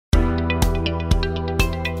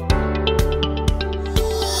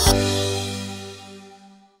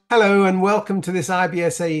Hello and welcome to this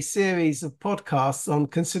IBSA series of podcasts on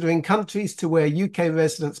considering countries to where UK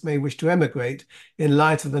residents may wish to emigrate in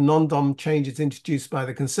light of the non-dom changes introduced by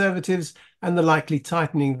the Conservatives and the likely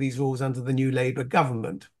tightening of these rules under the new Labour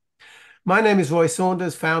government. My name is Roy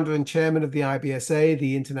Saunders, founder and chairman of the IBSA,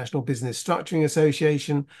 the International Business Structuring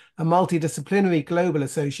Association, a multidisciplinary global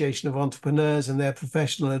association of entrepreneurs and their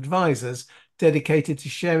professional advisors dedicated to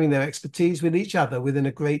sharing their expertise with each other within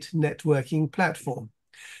a great networking platform.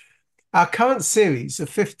 Our current series of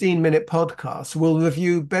 15-minute podcasts will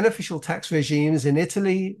review beneficial tax regimes in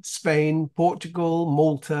Italy, Spain, Portugal,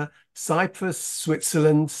 Malta, Cyprus,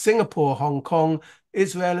 Switzerland, Singapore, Hong Kong,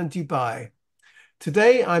 Israel, and Dubai.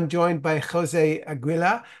 Today, I'm joined by José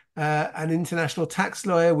Aguilar, an international tax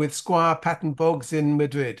lawyer with Squire Patton Boggs in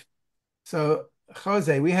Madrid. So,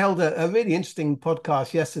 Jose, we held a really interesting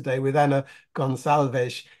podcast yesterday with Ana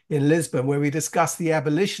Gonçalves in Lisbon, where we discussed the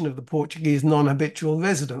abolition of the Portuguese non-habitual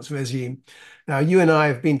residence regime. Now, you and I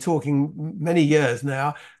have been talking many years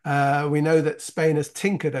now. We know that Spain has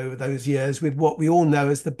tinkered over those years with what we all know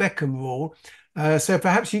as the Beckham rule. So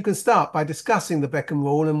perhaps you can start by discussing the Beckham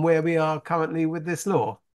rule and where we are currently with this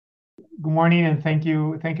law. Good morning, and thank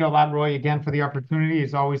you. Thank you a lot, Roy, again for the opportunity.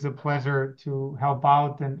 It's always a pleasure to help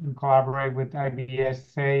out and collaborate with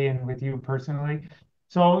IBSA and with you personally.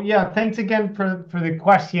 So yeah, thanks again for the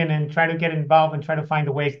question and try to get involved and try to find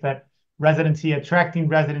the ways that attracting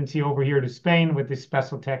residency over here to Spain with this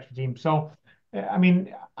special tax regime. So, I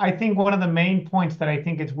mean, I think one of the main points that I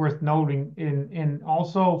think it's worth noting in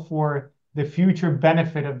also for the future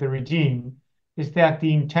benefit of the regime is that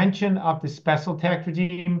the intention of the special tax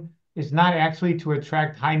regime is not actually to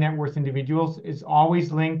attract high net worth individuals. It's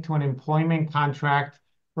always linked to an employment contract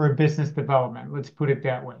or a business development. Let's put it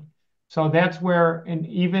that way. So that's where, and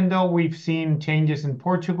even though we've seen changes in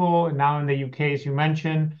Portugal and now in the UK, as you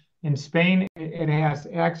mentioned, in Spain, it has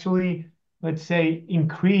actually, let's say,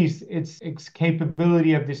 increased its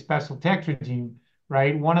capability of the special tax regime,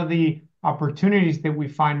 right? One of the opportunities that we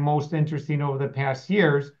find most interesting over the past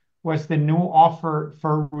years was the new offer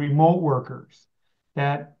for remote workers,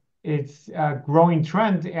 that it's a growing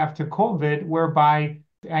trend after COVID, whereby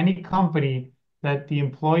any company that the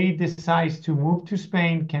employee decides to move to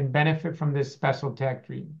Spain can benefit from this special tax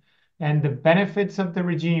regime. And the benefits of the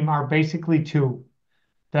regime are basically two: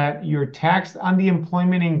 that you're taxed on the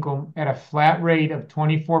employment income at a flat rate of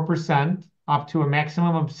 24%, up to a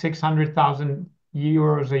maximum of 600,000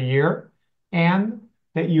 euros a year, and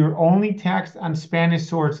that you're only taxed on Spanish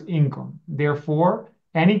source income. Therefore,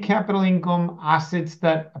 any capital income assets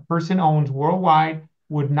that a person owns worldwide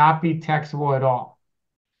would not be taxable at all.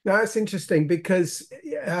 Now, that's interesting because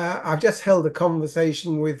I've just held a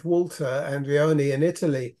conversation with Walter Andreoni in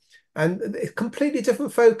Italy, and it's completely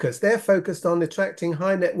different focus. They're focused on attracting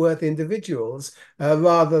high net worth individuals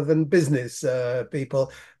rather than business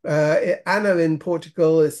people. Anna in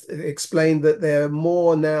Portugal has explained that they're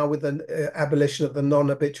more now with the abolition of the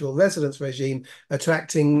non-habitual residence regime,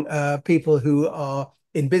 attracting people who are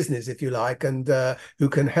in business, if you like, and who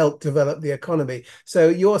can help develop the economy. So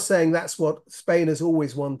you're saying that's what Spain has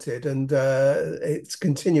always wanted, and it's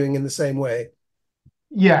continuing in the same way.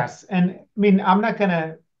 Yes, and I mean, I'm not going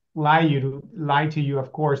to lie to you,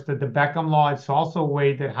 of course, that the Beckham law is also a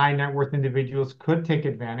way that high net worth individuals could take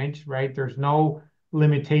advantage, right? There's no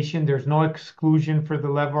limitation, there's no exclusion for the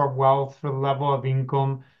level of wealth, for the level of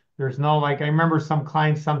income. There's no, like, I remember some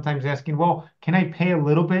clients sometimes asking, well, can I pay a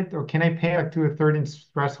little bit or can I pay up to a third inch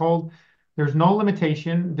threshold? There's no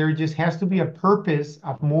limitation. There just has to be a purpose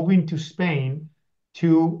of moving to Spain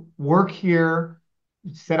to work here,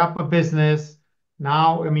 set up a business.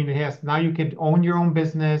 Now, I mean, now you can own your own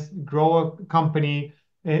business, grow a company.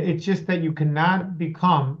 It's just that you cannot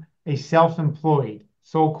become a self-employed,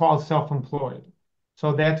 so-called self-employed.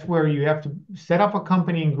 So that's where you have to set up a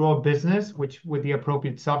company and grow a business, which with the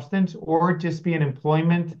appropriate substance, or just be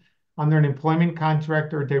under an employment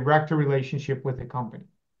contract or direct relationship with the company.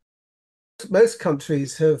 Most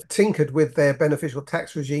countries have tinkered with their beneficial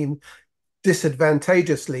tax regime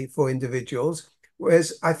disadvantageously for individuals.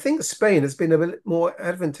 Whereas I think Spain has been a bit more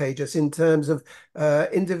advantageous in terms of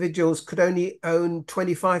individuals could only own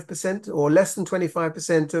 25% or less than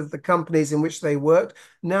 25% of the companies in which they worked.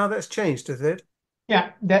 Now that's changed, has it?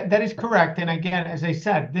 Yeah, that is correct. And again, as I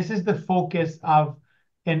said, this is the focus of,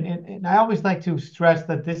 and I always like to stress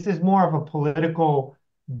that this is more of a political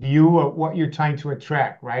view of what you're trying to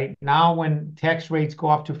attract, right? Now, when tax rates go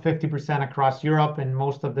up to 50% across Europe and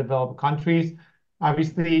most of the developed countries,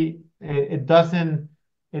 obviously it doesn't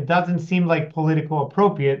seem like political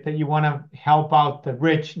appropriate that you want to help out the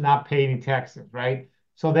rich not pay any taxes, right?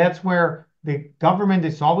 So that's where the government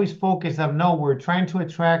is always focused on, no, we're trying to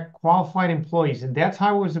attract qualified employees. And that's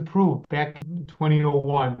how it was approved back in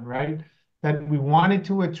 2001, right? That we wanted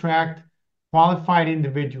to attract qualified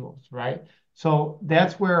individuals, right? So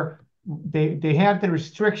that's where they had the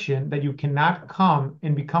restriction that you cannot come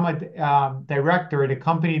and become a director at a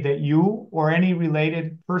company that you or any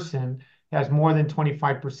related person has more than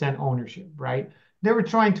 25% ownership, right? They were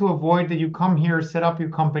trying to avoid that you come here, set up your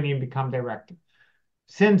company, and become director.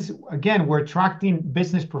 Since, again, we're attracting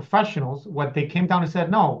business professionals, what they came down and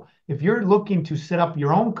said, no, if you're looking to set up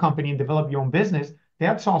your own company and develop your own business,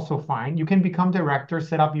 that's also fine. You can become director,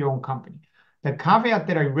 set up your own company. The caveat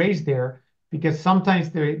that I raised there, because sometimes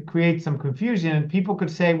they create some confusion and people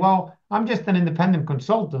could say, well, I'm just an independent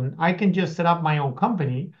consultant. I can just set up my own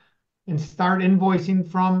company and start invoicing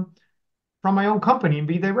from my own company and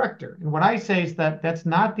be director. And what I say is that that's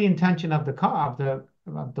not the intention of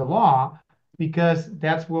the law, because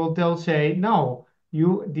that's what they'll say. No,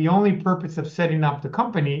 the only purpose of setting up the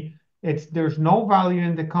company, there's no value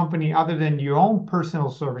in the company other than your own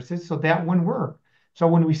personal services, so that wouldn't work. So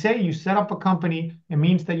when we say you set up a company, it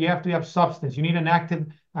means that you have to have substance. You need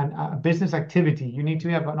a business activity. You need to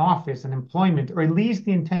have an office, an employment, or at least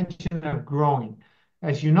the intention of growing.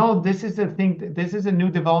 As you know, this is a new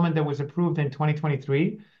development that was approved in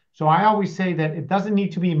 2023. So I always say that it doesn't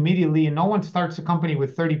need to be immediately, and no one starts a company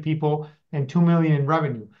with 30 people and 2 million in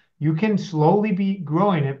revenue. You can slowly be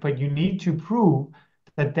growing it, but you need to prove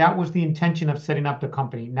that that was the intention of setting up the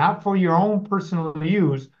company, not for your own personal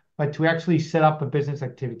use, but to actually set up a business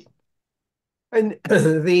activity. And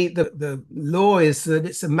the law is that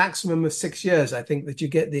it's a maximum of 6 years, I think, that you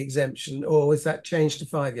get the exemption, or is that changed to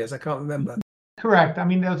 5 years? I can't remember. Correct. I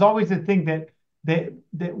mean, there's always a thing that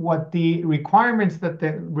what the requirements that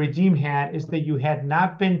the regime had is that you had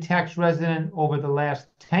not been tax resident over the last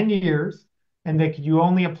 10 years, and that you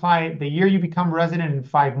only apply the year you become resident in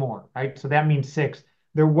 5 more, right? So that means 6.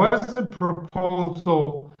 There was a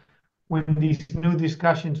proposal when these new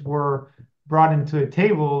discussions were brought into the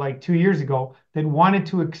table like 2 years ago that wanted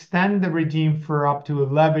to extend the regime for up to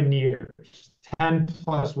 11 years, 10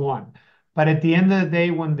 plus 1. But at the end of the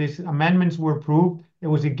day, when these amendments were approved, it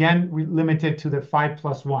was again limited to the 5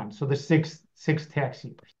 plus 1, so the six tax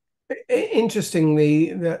years.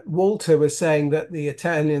 Interestingly, that Walter was saying that the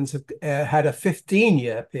Italians have had a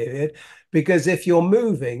 15-year period, because if you're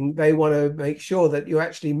moving, they want to make sure that you're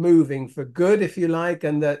actually moving for good, if you like,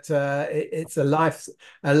 and that it's a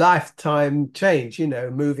lifetime change. You know,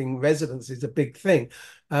 moving residence is a big thing.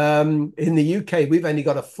 In the UK, we've only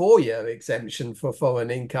got a 4-year exemption for foreign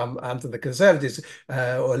income under the Conservatives,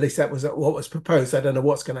 or at least that was what was proposed. I don't know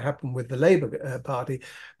what's going to happen with the Labour Party,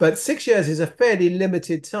 but 6 years is a fairly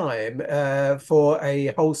limited time for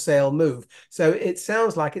a wholesale move. So it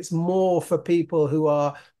sounds like it's more for people who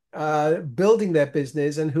are building their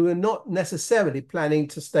business and who are not necessarily planning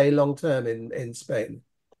to stay long term in Spain.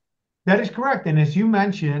 That is correct. And as you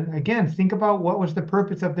mentioned, again, think about what was the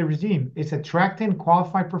purpose of the regime. It's attracting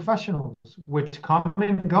qualified professionals, which come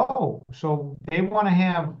and go. So they want to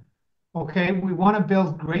have, okay, we want to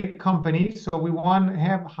build great companies. So we want to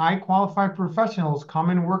have high qualified professionals come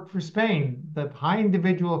and work for Spain. The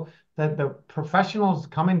professionals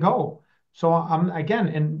come and go. So again,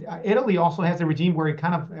 and Italy also has a regime where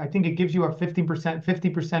I think it gives you a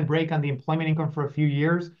 50% break on the employment income for a few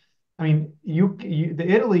years. I mean,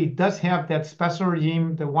 Italy does have that special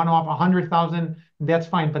regime, the one-off 100,000, that's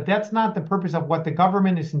fine, but that's not the purpose of what the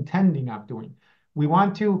government is intending of doing. We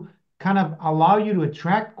want to kind of allow you to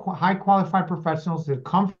attract high qualified professionals that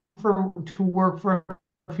come to work for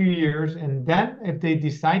a few years, and then if they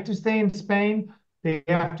decide to stay in Spain, they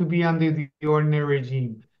have to be under the ordinary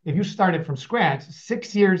regime. If you started from scratch,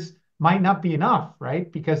 6 years might not be enough,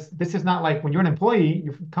 right? Because this is not like when you're an employee,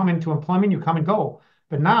 you come into employment, you come and go.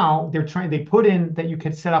 But now they put in that you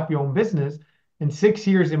can set up your own business. In 6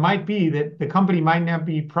 years, it might be that the company might not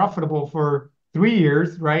be profitable for 3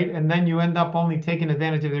 years, right? And then you end up only taking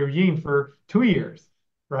advantage of the regime for 2 years,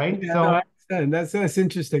 right? Yeah, so no, I understand. That's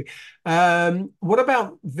interesting. What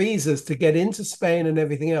about visas to get into Spain and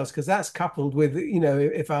everything else? Because that's coupled with, you know,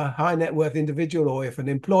 if a high net worth individual or if an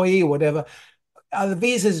employee or whatever, the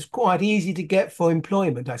visas quite easy to get for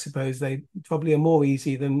employment. I suppose they probably are more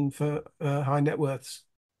easy than for high net worths.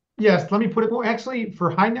 Yes, let me put it. Well, actually,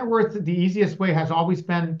 for high net worth, the easiest way has always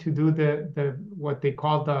been to do the what they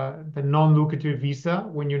call the non-lucrative visa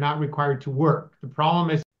when you're not required to work. The problem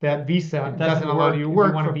is that visa doesn't allow you to work.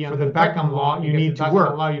 If you want to be under the Beckham law, you need to work.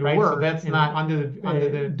 Allow you to work. So that's not under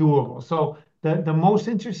the doable. So the most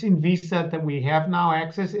interesting visa that we have now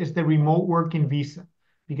access is the remote working visa,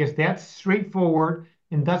 because that's straightforward.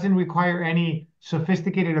 and doesn't require any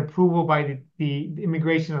sophisticated approval by the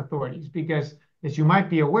immigration authorities. Because as you might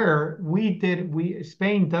be aware,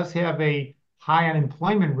 Spain does have a high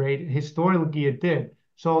unemployment rate. Historically, it did.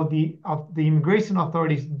 So the immigration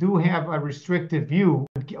authorities do have a restrictive view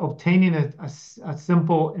of obtaining a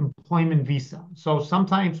simple employment visa. So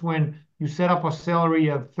sometimes when you set up a salary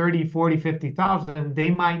of 30, 40, 50,000,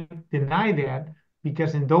 they might deny that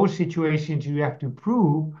because in those situations you have to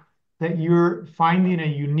prove that you're finding a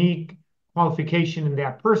unique qualification in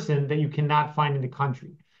that person that you cannot find in the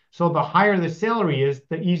country. So the higher the salary is,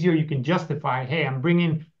 the easier you can justify, hey, I'm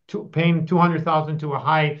paying 200,000 to a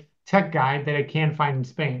high tech guy that I can't find in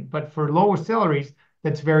Spain. But for lower salaries,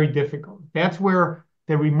 that's very difficult. That's where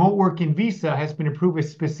the remote working visa has been approved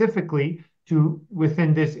specifically to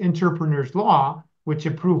within this entrepreneur's law, which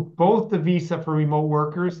approved both the visa for remote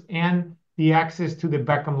workers and the access to the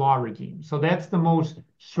Beckham law regime. So that's the most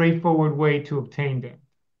straightforward way to obtain that.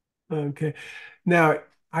 Okay. Now,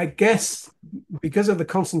 I guess because of the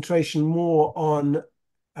concentration more on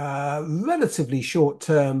relatively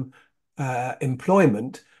short-term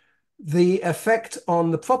employment, the effect on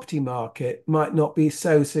the property market might not be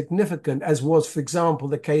so significant as was, for example,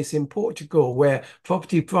 the case in Portugal, where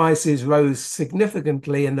property prices rose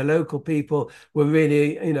significantly and the local people were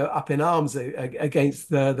really, up in arms against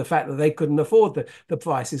the fact that they couldn't afford the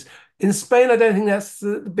prices. In Spain, I don't think that's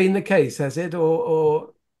been the case, has it?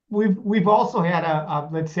 Or We've also had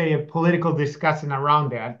let's say a political discussion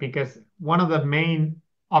around that, because one of the main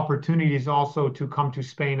opportunities also to come to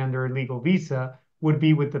Spain under a legal visa would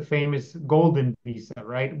be with the famous golden visa,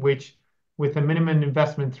 right? Which with a minimum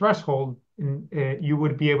investment threshold, you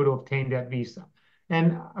would be able to obtain that visa.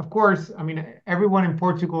 And of course, I mean, everyone in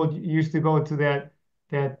Portugal used to go to that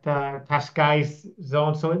Cascais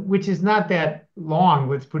zone, so which is not that long,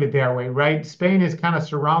 let's put it that way, right? Spain is kind of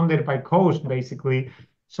surrounded by coast, basically.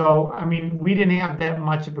 So, I mean, we didn't have that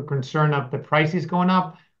much of a concern of the prices going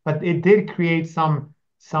up, but it did create some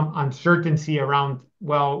uncertainty around,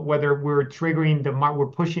 well, whether we're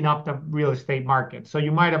we're pushing up the real estate market. So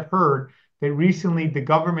you might have heard that recently the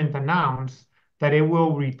government announced that it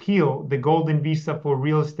will repeal the golden visa for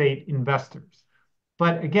real estate investors.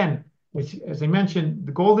 But again, as I mentioned,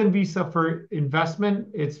 the golden visa for investment,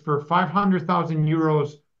 it's for 500,000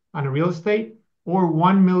 euros on a real estate, or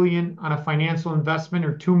 1 million on a financial investment,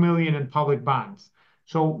 or 2 million in public bonds.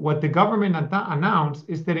 So what the government announced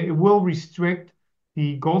is that it will restrict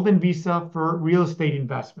the golden visa for real estate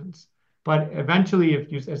investments. But eventually,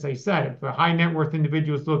 as I said, if a high net worth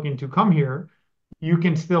individual is looking to come here, you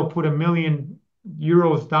can still put 1 million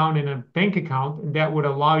euros down in a bank account, and that would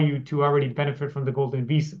allow you to already benefit from the golden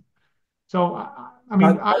visa. So, I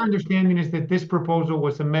mean, our understanding is that this proposal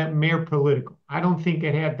was a mere political. I don't think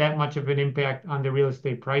it had that much of an impact on the real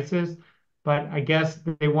estate prices, but I guess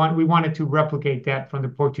we wanted to replicate that from the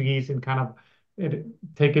Portuguese and kind of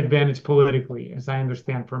take advantage politically, as I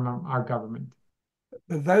understand from our government.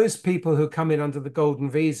 Those people who come in under the golden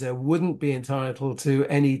visa wouldn't be entitled to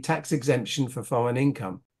any tax exemption for foreign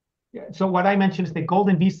income. Yeah, so what I mentioned is the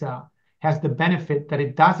golden visa has the benefit that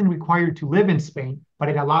it doesn't require you to live in Spain, but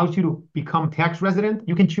it allows you to become tax resident.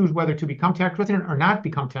 You can choose whether to become tax resident or not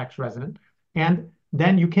become tax resident. And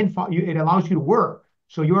then it allows you to work.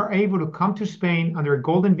 So you are able to come to Spain under a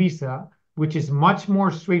golden visa, which is much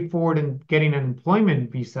more straightforward than getting an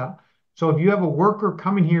employment visa. So if you have a worker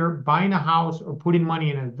coming here, buying a house or putting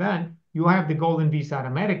money in an event, you have the golden visa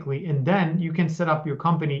automatically, and then you can set up your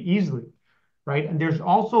company easily, right? And there's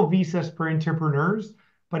also visas for entrepreneurs,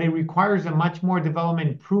 but it requires a much more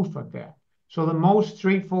development proof of that. So the most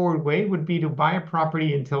straightforward way would be to buy a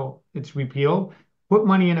property until it's repealed, put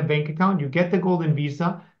money in a bank account, you get the golden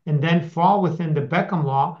visa, and then fall within the Beckham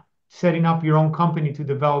law, setting up your own company to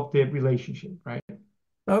develop the relationship, right?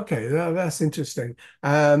 Okay, that's interesting.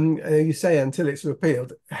 You say until it's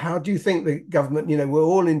repealed. How do you think the government, we're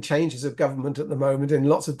all in changes of government at the moment in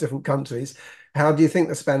lots of different countries. How do you think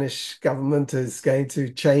the Spanish government is going to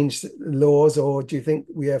change laws, or do you think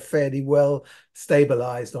we are fairly well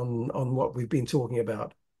stabilized on what we've been talking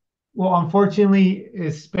about? Well, unfortunately,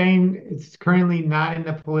 Spain is currently not in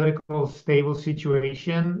a political stable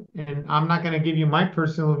situation, and I'm not going to give you my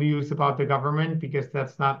personal views about the government because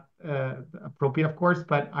that's not appropriate, of course.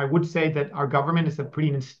 But I would say that our government is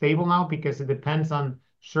pretty unstable now because it depends on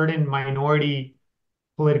certain minority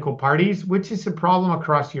political parties, which is a problem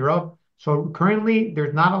across Europe. So currently,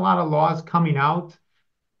 there's not a lot of laws coming out.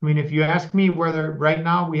 I mean, if you ask me whether right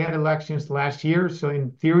now we had elections last year, so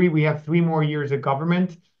in theory, we have 3 more years of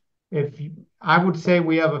government. I would say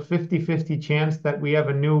we have a 50-50 chance that we have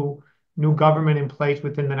a new new government in place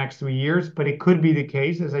within the next 3 years, but it could be the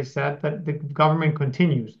case, as I said, that the government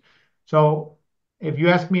continues. So if you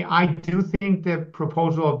ask me, I do think the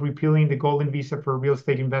proposal of repealing the golden visa for real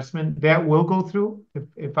estate investment, that will go through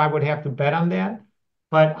if I would have to bet on that.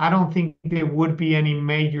 But I don't think there would be any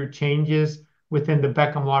major changes within the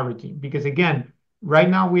Beckham law regime. Because again, right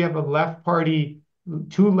now we have a left party,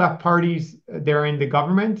 two left parties that are in the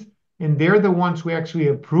government, and they're the ones who actually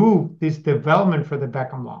approved this development for the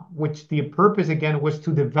Beckham law, which the purpose, again, was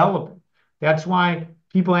to develop it. That's why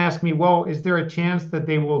people ask me, well, is there a chance that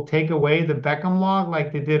they will take away the Beckham law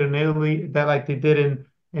like they did in Italy, that like they did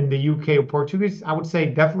in the UK or Portugal? I would say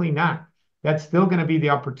definitely not. That's still going to be the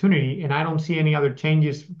opportunity, and I don't see any other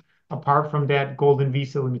changes apart from that golden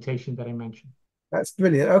visa limitation that I mentioned. That's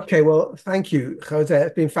brilliant. Okay, well, thank you, Jose.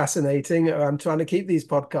 It's been fascinating. I'm trying to keep these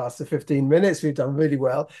podcasts to 15 minutes. We've done really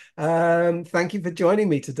well. Thank you for joining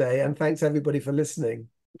me today, and thanks everybody for listening.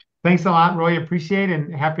 Thanks a lot, Roy. Appreciate it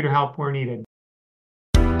and happy to help where needed.